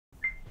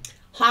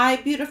Hi,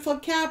 beautiful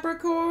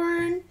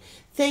Capricorn.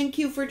 Thank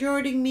you for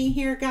joining me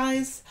here,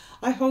 guys.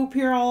 I hope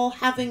you're all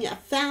having a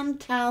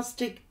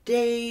fantastic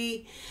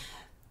day.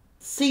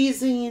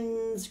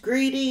 Seasons,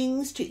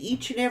 greetings to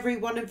each and every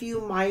one of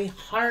you. My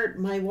heart,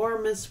 my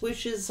warmest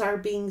wishes are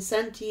being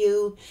sent to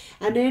you.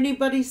 And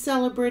anybody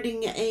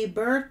celebrating a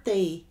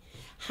birthday,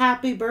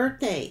 happy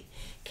birthday.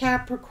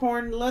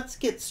 Capricorn, let's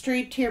get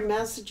straight to your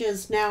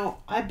messages. Now,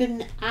 I've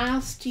been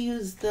asked to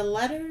use the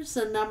letters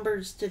and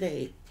numbers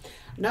today.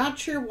 Not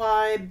sure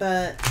why,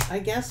 but I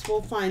guess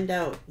we'll find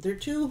out. They're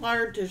too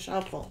hard to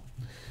shuffle.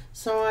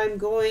 So I'm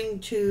going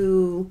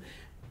to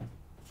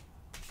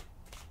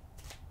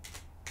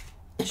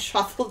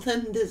shuffle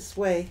them this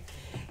way.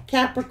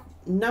 Capricorn,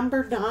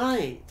 number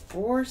 9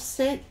 or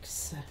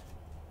 6.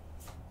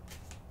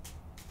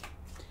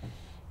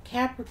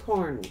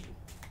 Capricorn.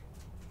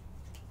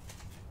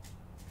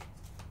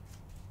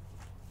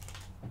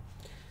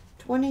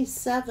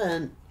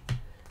 $27.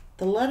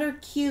 The letter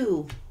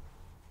Q.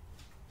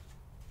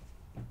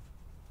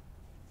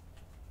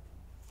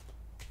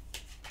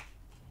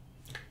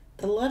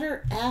 The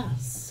letter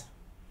S.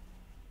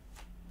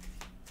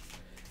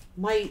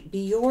 Might be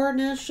your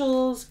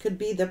initials, could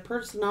be the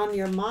person on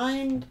your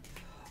mind,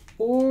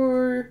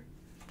 or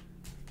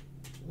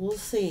we'll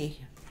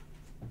see.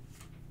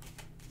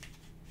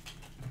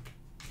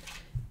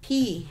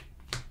 P.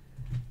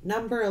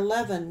 Number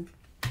 11.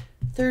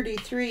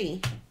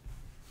 33.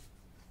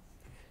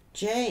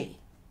 J.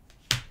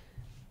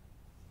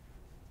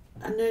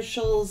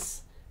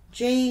 Initials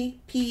J,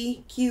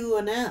 P, Q,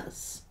 and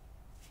S.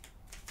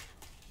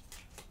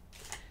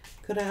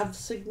 Could have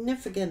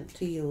significant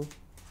to you.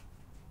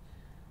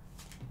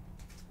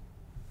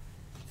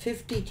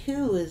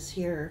 52 is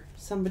here.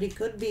 Somebody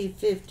could be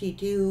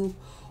 52,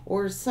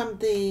 or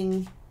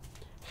something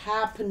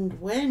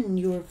happened when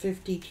you were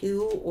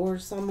 52, or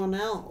someone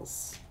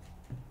else.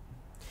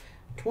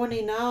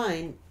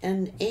 29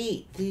 and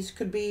 8. These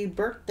could be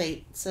birth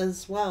dates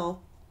as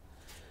well.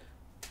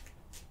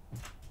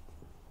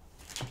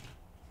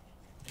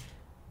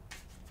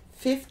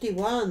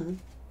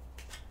 51,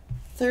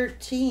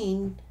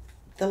 13,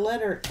 the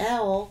letter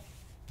L,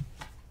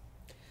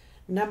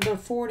 number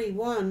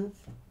 41,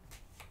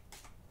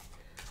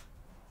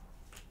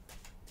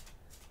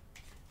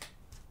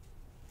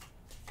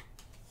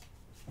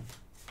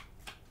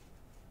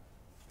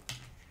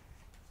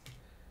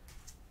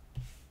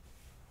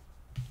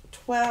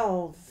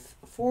 $12,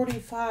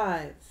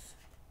 45,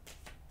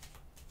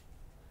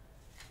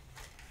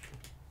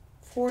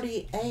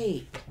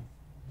 48,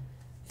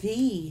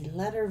 V,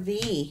 letter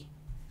V.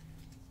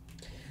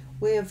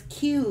 We have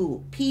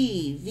Q,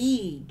 P,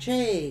 V,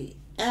 J,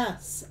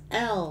 S,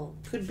 L.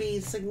 Could be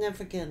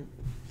significant.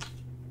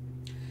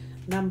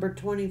 Number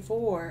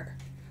 24.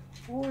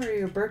 Or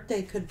your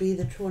birthday could be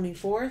the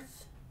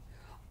 24th.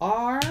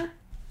 R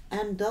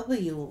and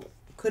W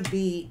could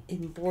be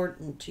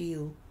important to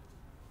you.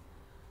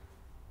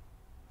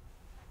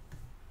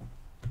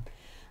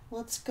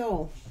 Let's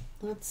go.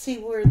 Let's see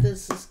where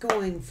this is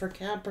going for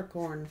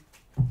Capricorn.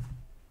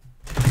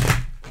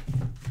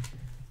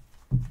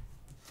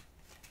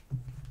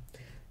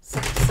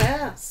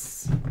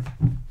 Success.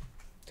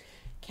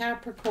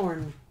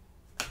 Capricorn.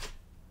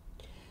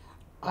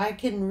 I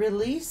can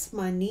release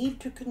my need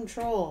to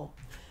control.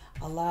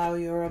 Allow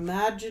your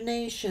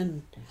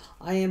imagination.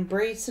 I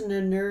embrace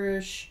and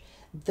nourish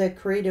the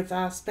creative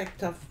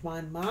aspect of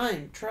my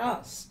mind.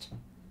 Trust.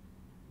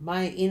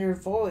 My inner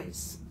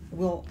voice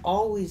will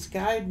always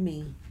guide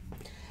me.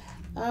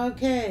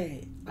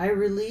 Okay. I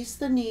release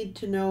the need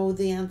to know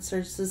the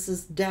answers. This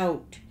is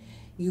doubt.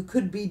 You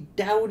could be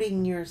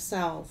doubting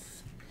yourself.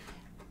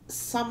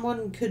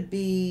 Someone could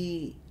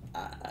be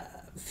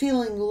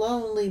feeling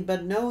lonely,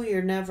 but no,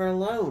 you're never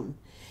alone.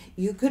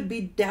 You could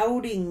be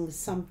doubting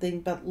something,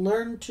 but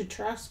learn to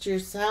trust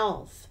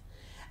yourself.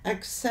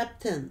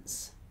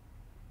 Acceptance.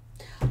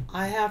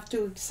 I have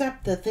to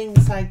accept the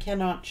things I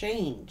cannot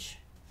change.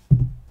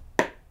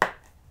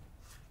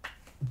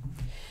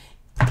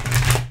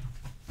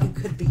 You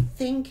could be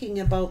thinking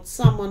about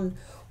someone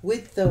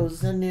with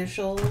those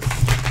initials,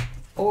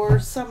 or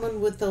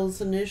someone with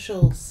those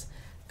initials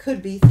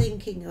could be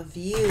thinking of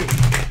you.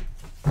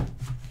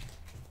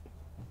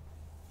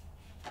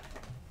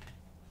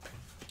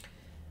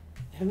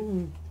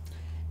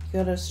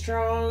 Got a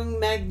strong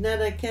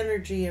magnetic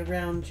energy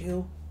around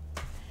you.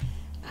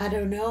 I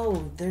don't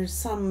know. There's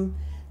some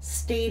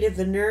state of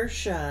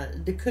inertia.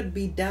 There could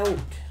be doubt.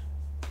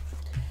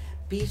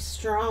 Be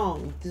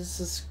strong.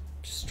 This is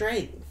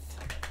strength.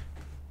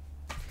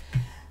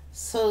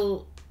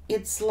 So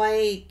it's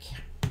like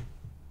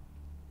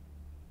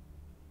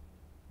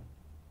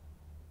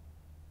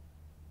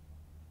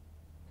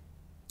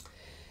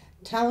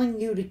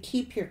telling you to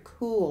keep your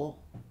cool.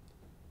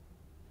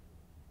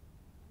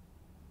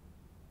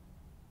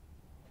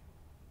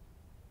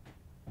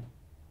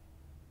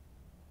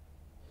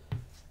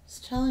 It's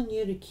telling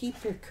you to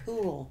keep your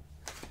cool.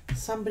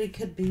 Somebody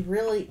could be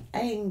really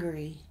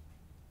angry,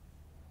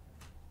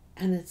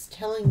 and it's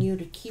telling you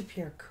to keep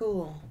your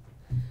cool.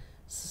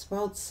 This is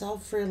about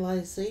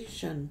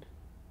self-realization.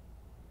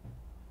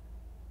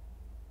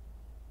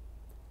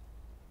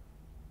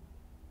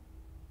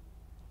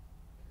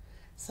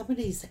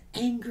 Somebody's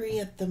angry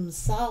at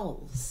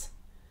themselves.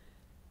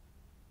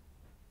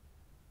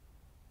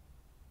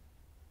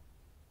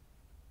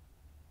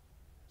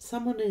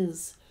 Someone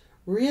is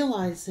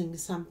realizing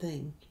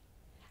something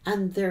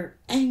and they're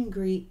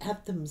angry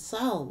at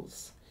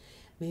themselves.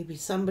 Maybe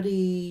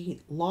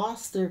somebody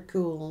lost their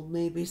cool.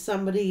 Maybe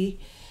somebody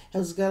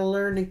has got to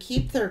learn to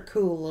keep their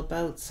cool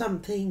about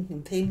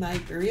something. They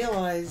might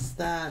realize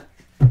that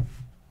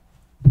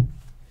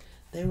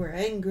they were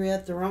angry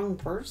at the wrong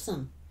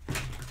person.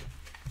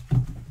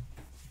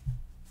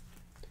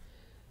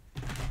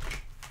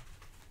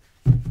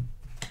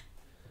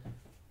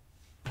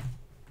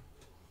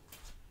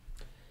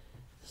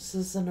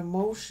 This is an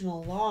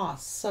emotional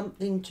loss,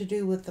 something to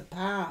do with the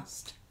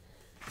past.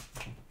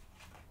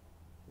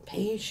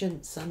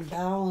 Patience and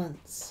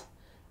balance.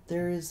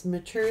 There is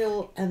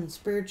material and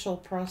spiritual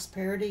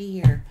prosperity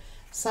here.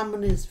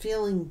 Someone is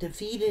feeling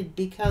defeated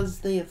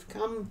because they have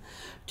come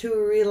to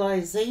a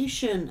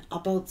realization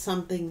about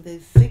something. They're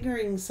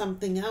figuring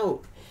something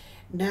out.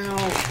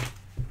 Now,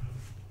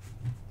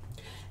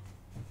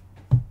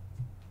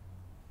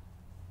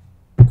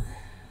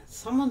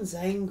 someone's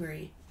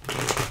angry.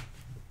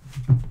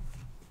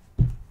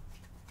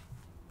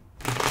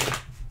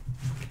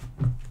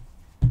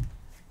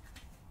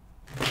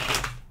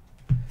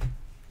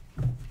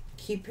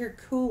 Keep your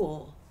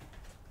cool.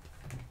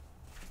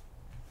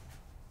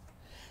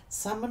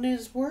 Someone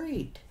is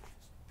worried.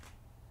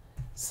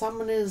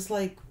 Someone is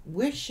like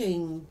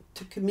wishing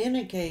to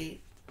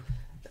communicate.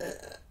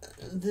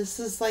 This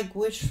is like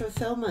wish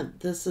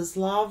fulfillment. This is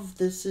love.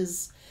 This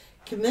is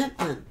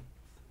commitment.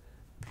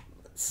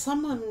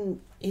 Someone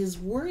is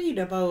worried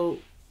about,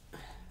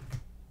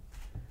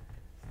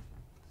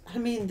 I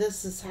mean,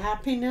 this is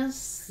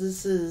happiness.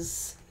 This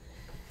is,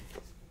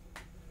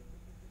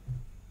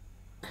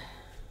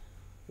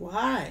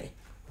 why?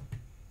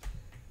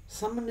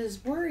 Someone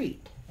is worried.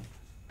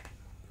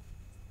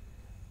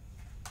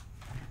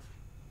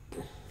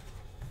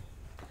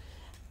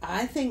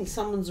 I think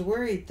someone's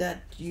worried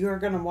that you're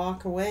going to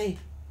walk away.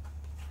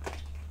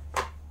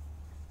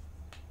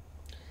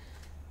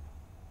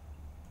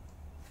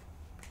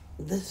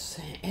 This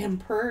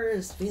emperor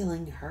is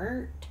feeling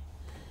hurt,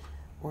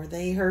 or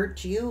they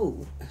hurt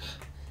you.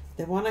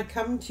 They want to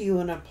come to you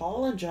and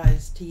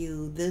apologize to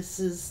you. This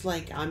is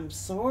like, I'm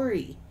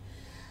sorry.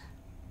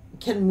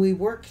 Can we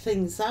work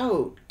things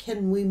out?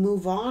 Can we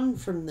move on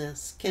from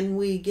this? Can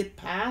we get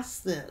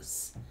past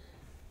this?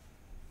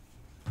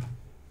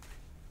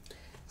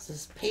 This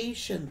is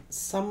patience.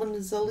 Someone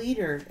is a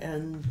leader,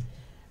 and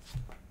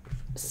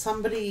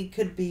somebody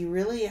could be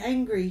really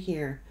angry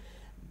here.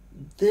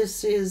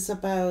 This is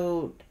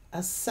about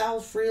a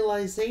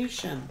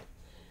self-realization.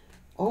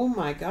 Oh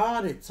my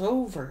God, it's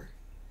over.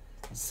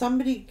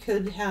 Somebody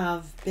could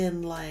have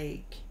been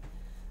like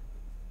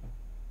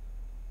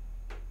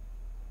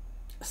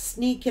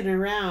sneaking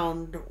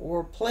around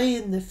or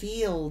playing the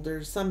field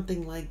or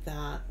something like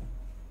that.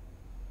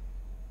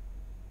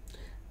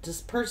 This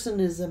person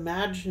is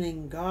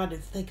imagining, God,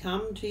 if they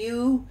come to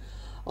you,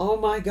 oh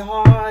my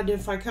God,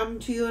 if I come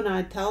to you and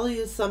I tell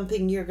you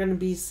something, you're going to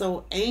be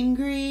so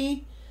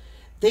angry.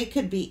 They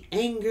could be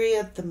angry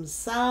at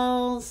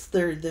themselves.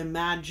 They're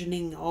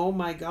imagining, oh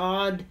my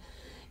God,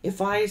 if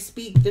I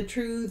speak the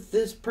truth,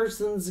 this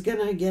person's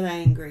going to get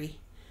angry.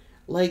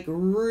 Like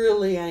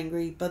really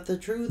angry. But the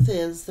truth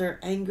is, they're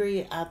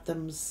angry at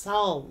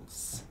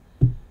themselves.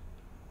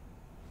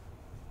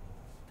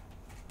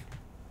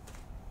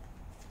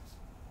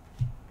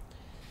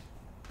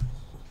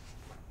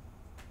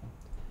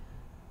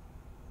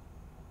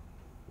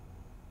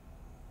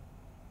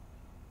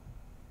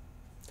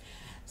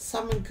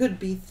 Someone could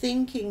be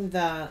thinking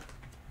that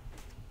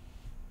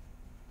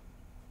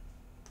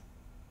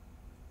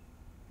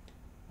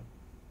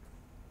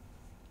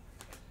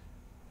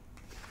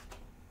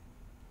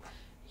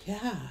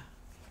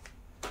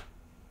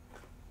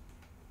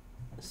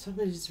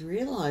somebody's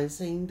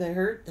realizing they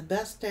hurt the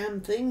best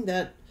damn thing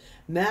that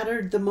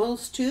mattered the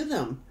most to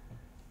them.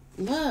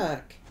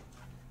 Look.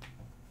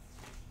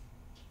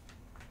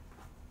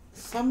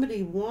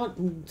 Somebody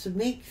wanting to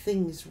make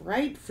things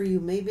right for you.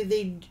 Maybe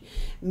they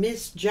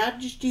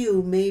misjudged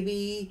you.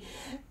 Maybe,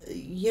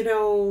 you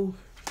know,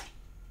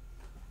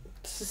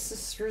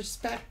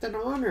 disrespect and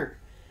honor.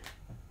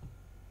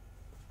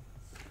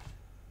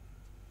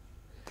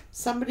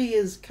 Somebody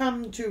has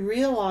come to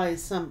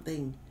realize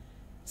something.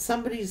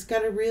 Somebody's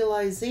got a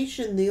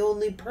realization. The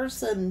only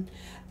person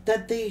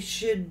that they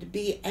should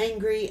be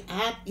angry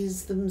at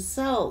is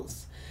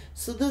themselves.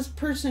 So this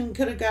person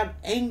could have got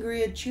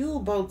angry at you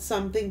about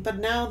something, but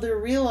now they're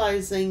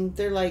realizing,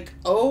 they're like,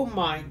 oh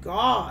my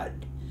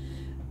God.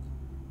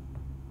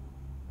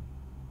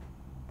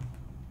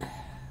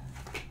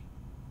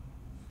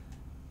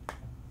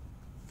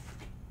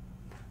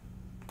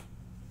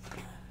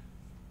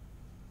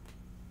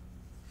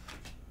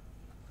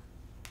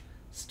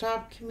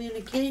 Stop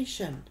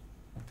communication.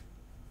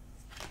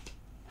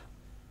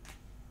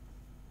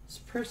 This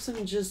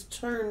person just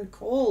turned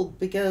cold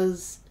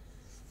because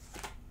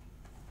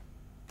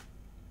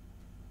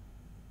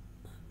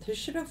They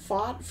should have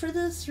fought for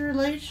this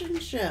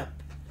relationship.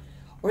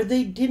 Or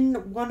they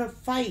didn't want to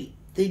fight.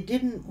 They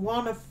didn't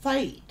want to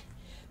fight.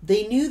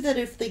 They knew that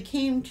if they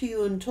came to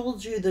you and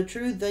told you the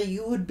truth, that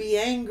you would be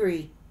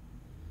angry.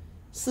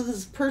 So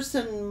this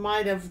person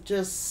might have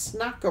just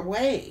snuck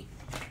away,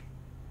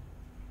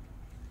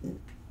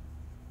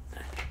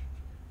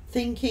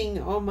 thinking,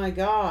 oh my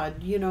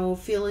God, you know,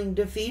 feeling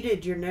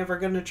defeated. You're never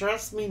going to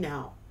trust me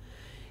now.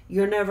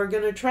 You're never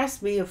going to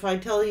trust me. If I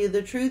tell you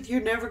the truth, you're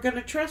never going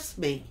to trust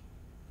me.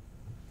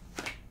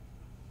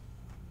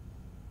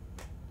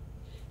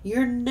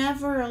 You're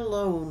never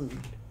alone.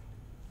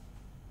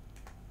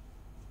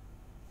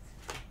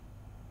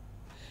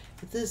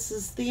 This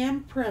is the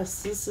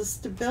Empress. This is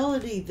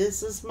stability.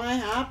 This is my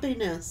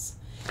happiness.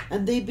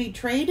 And they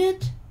betrayed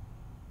it?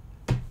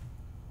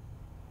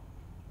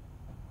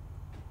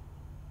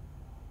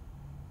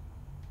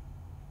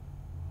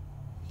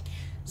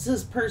 So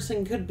this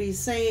person could be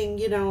saying,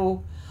 you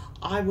know,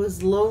 I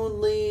was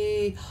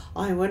lonely.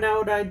 I went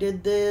out. I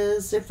did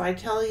this. If I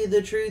tell you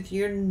the truth,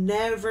 you're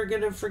never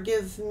going to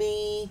forgive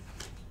me.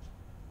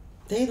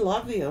 They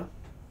love you.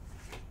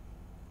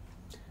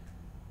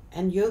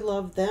 And you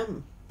love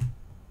them.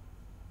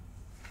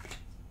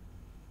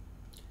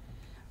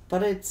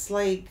 But it's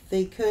like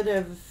they could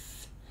have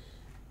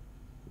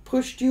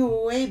pushed you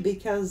away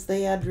because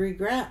they had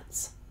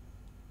regrets.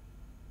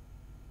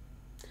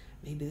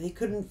 Maybe they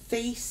couldn't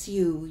face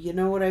you, you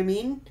know what I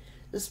mean?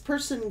 This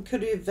person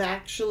could have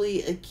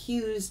actually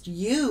accused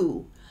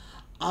you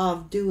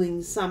of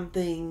doing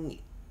something,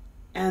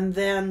 and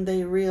then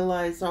they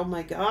realize, oh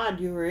my God,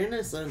 you were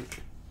innocent.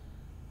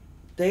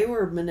 They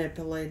were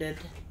manipulated.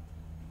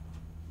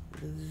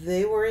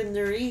 They were in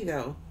their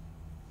ego.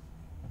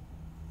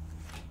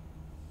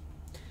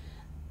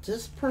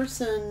 This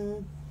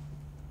person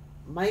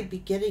might be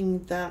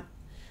getting that.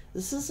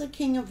 This is a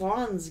King of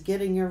Wands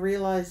getting a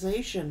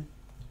realization.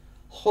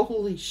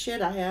 Holy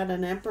shit, I had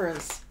an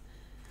Empress.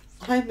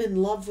 I'm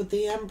in love with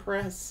the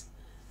Empress.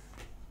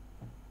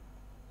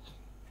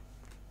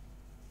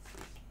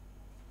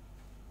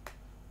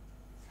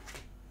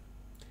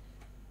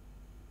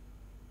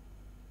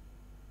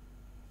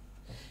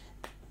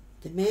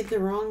 They made the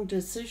wrong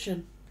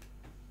decision.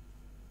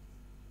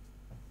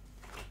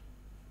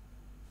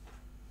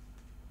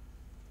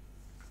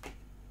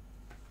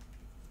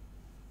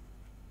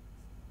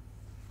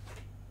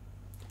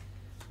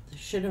 They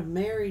should have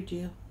married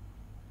you.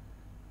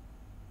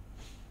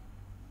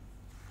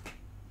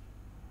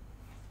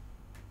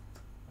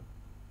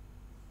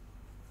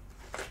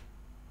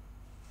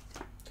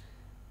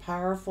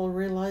 Powerful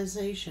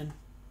realization.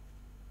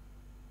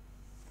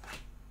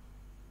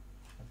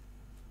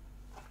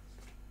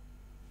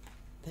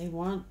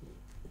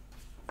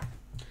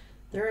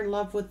 They're in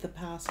love with the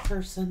past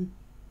person.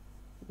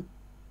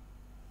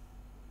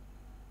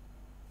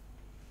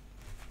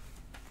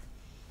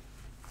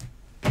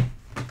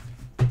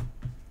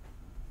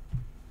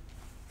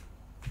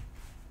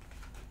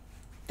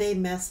 They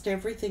messed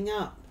everything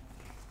up.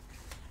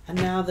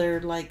 And now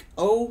they're like,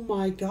 oh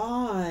my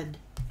God.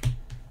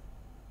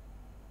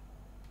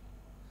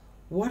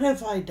 What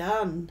have I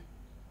done?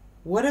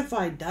 What have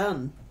I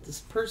done? This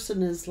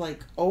person is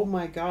like, oh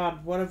my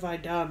God, what have I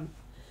done?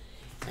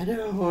 And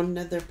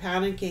they're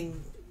panicking.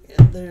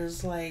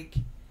 There's like,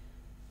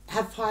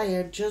 if I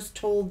had just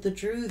told the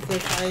truth,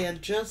 if I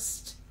had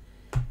just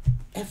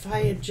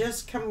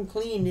come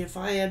clean,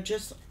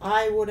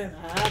 I would have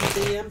had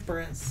the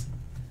Empress.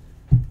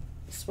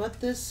 That's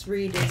what this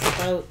read is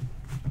about.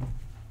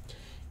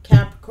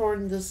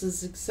 Capricorn, this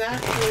is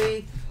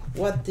exactly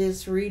what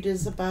this read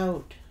is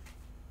about.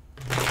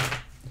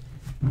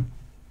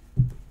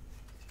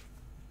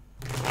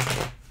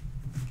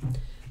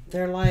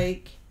 They're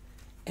like,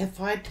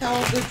 if I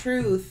tell the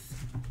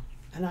truth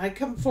and I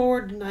come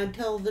forward and I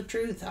tell the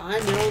truth, I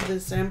know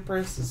this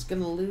Empress is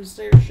going to lose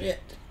their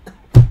shit.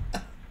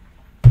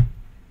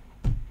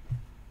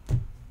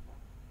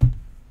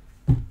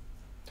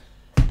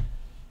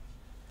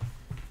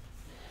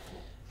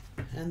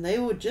 And they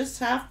would just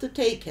have to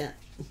take it.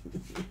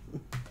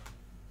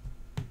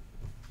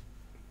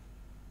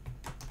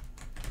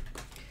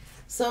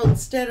 So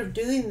instead of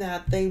doing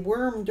that, they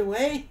wormed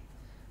away.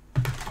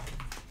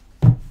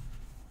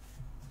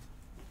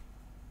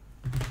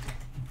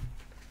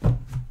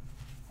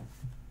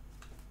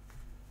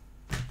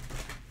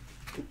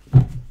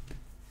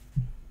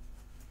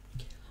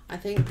 I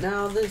think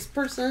now this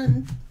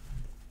person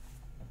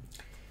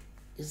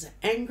is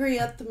angry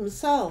at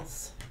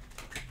themselves.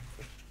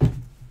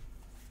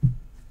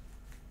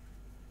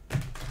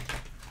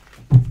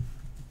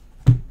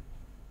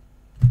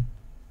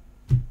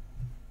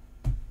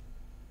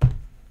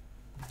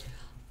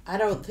 I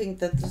don't think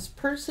that this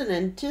person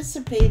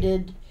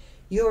anticipated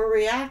your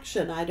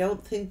reaction. I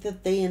don't think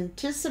that they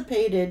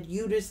anticipated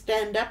you to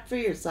stand up for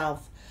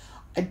yourself.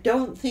 I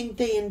don't think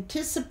they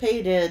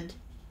anticipated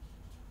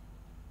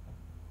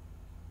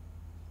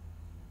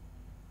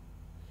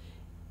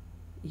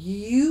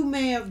you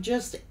may have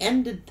just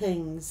ended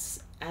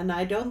things, and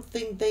I don't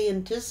think they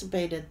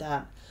anticipated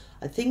that.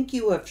 I think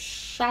you have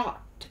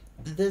shocked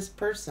this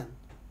person.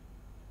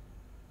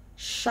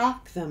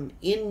 shock them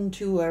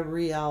into a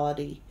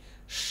reality,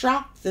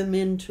 shock them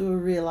into a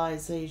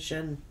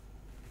realization.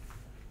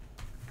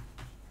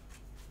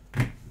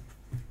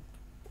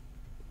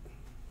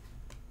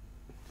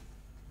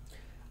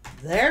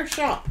 They're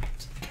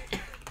shocked.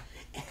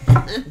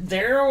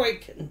 They're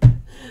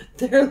awakened.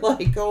 They're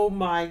like, oh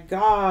my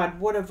God,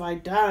 what have I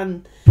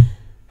done?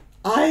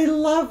 I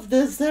love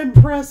this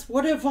Empress.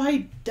 What have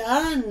I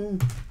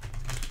done?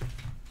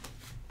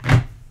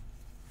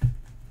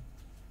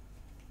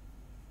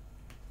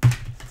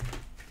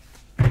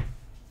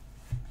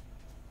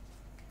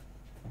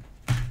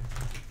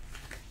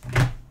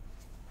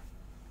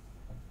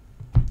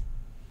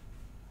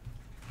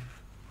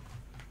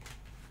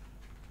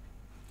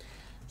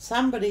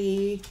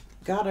 Somebody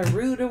got a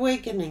rude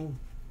awakening.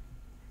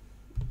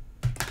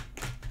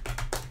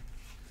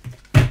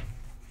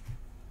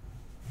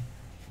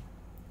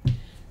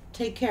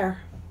 Take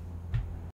care.